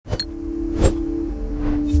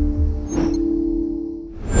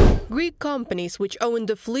Greek companies, which owned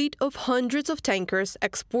a fleet of hundreds of tankers,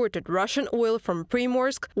 exported Russian oil from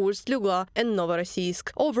Primorsk, Ust-Luga and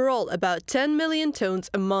Novorossiysk. Overall, about 10 million tons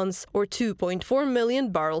a month, or 2.4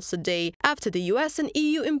 million barrels a day. After the US and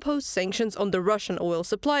EU imposed sanctions on the Russian oil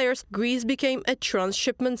suppliers, Greece became a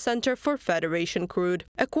transshipment center for Federation crude.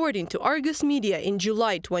 According to Argus Media, in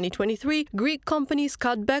July 2023, Greek companies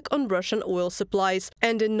cut back on Russian oil supplies.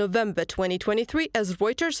 And in November 2023, as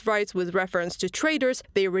Reuters writes with reference to traders,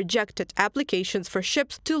 they rejected applications for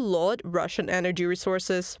ships to load Russian energy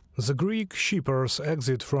resources. The Greek shippers'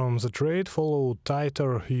 exit from the trade followed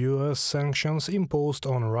tighter US sanctions imposed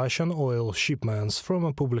on Russian oil shipments from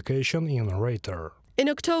a publication in Reuters. In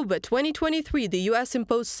October 2023, the US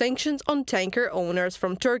imposed sanctions on tanker owners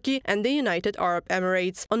from Turkey and the United Arab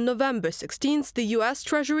Emirates. On November 16th, the US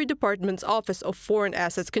Treasury Department's Office of Foreign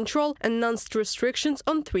Assets Control announced restrictions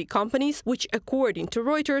on 3 companies, which, according to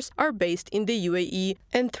Reuters, are based in the UAE,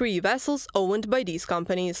 and 3 vessels owned by these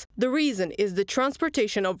companies. The reason is the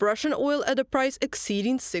transportation of Russian oil at a price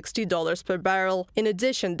exceeding $60 per barrel. In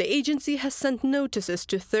addition, the agency has sent notices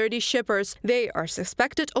to 30 shippers. They are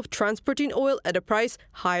suspected of transporting oil at a price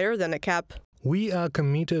higher than a cap. We are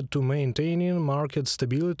committed to maintaining market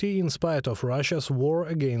stability in spite of Russia's war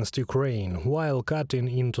against Ukraine, while cutting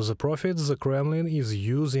into the profits the Kremlin is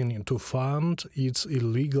using to fund its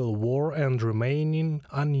illegal war and remaining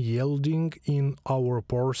unyielding in our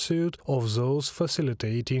pursuit of those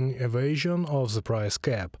facilitating evasion of the price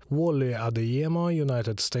cap. Wally Adeyemo,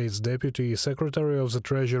 United States Deputy Secretary of the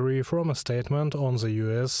Treasury, from a statement on the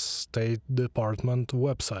US State Department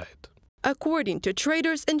website. According to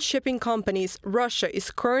traders and shipping companies, Russia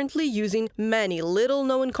is currently using many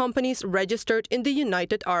little-known companies registered in the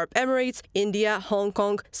United Arab Emirates, India, Hong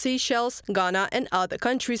Kong, Seychelles, Ghana and other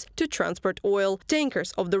countries to transport oil.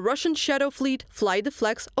 Tankers of the Russian shadow fleet fly the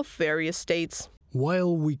flags of various states.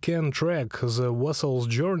 While we can track the vessel's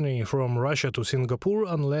journey from Russia to Singapore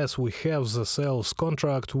unless we have the sales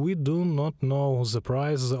contract, we do not know the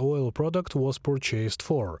price the oil product was purchased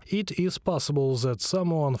for. It is possible that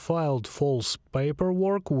someone filed false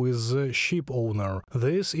paperwork with the ship owner.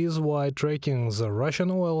 This is why tracking the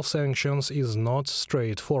Russian oil sanctions is not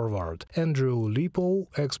straightforward. Andrew Lipo,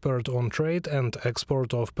 expert on trade and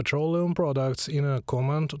export of petroleum products, in a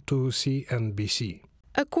comment to CNBC.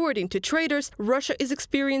 According to traders, Russia is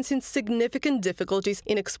experiencing significant difficulties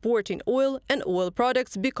in exporting oil and oil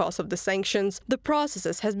products because of the sanctions. The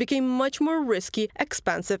process has become much more risky,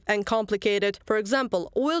 expensive and complicated. For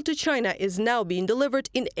example, oil to China is now being delivered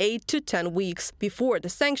in 8 to 10 weeks. Before the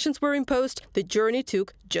sanctions were imposed, the journey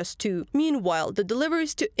took just 2. Meanwhile, the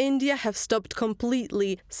deliveries to India have stopped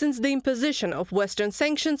completely. Since the imposition of Western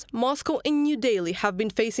sanctions, Moscow and New Delhi have been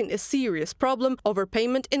facing a serious problem over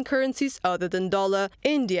payment in currencies other than dollar.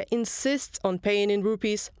 India insists on paying in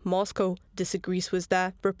rupees. Moscow disagrees with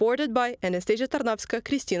that. Reported by Anastasia Tarnavska,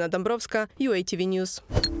 Kristina Dombrovska, UATV News.